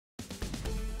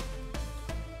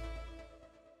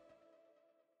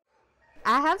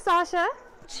I have Sasha.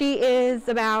 She is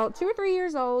about 2 or 3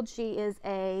 years old. She is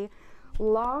a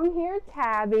long-haired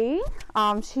tabby.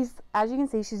 She's, as you can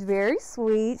see, she's very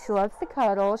sweet. She loves to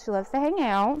cuddle. She loves to hang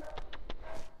out.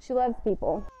 She loves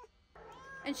people.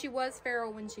 And she was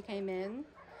feral when she came in,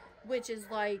 which is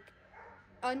like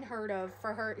unheard of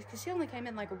for her, because she only came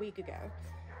in like a week ago.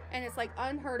 And it's like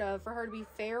unheard of for her to be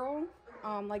feral,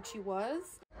 like she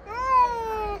was.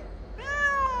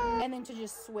 And then to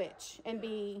just switch and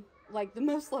be like the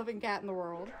most loving cat in the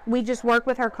world. We just work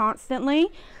with her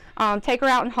constantly, take her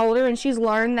out and hold her, and she's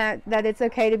learned that it's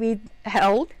okay to be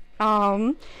held.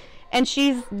 And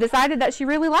she's decided that she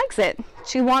really likes it.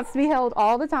 She wants to be held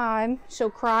all the time. She'll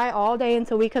cry all day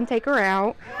until we come take her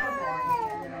out.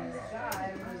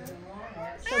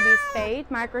 She'll be spayed,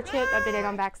 microchipped, up to date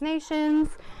on vaccinations.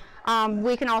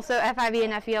 We can also FIV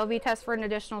and FELV test for an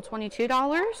additional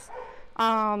 $22.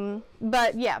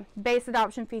 But yeah, base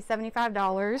adoption fee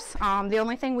 $75. The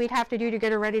only thing we'd have to do to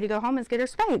get her ready to go home is get her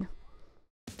spayed.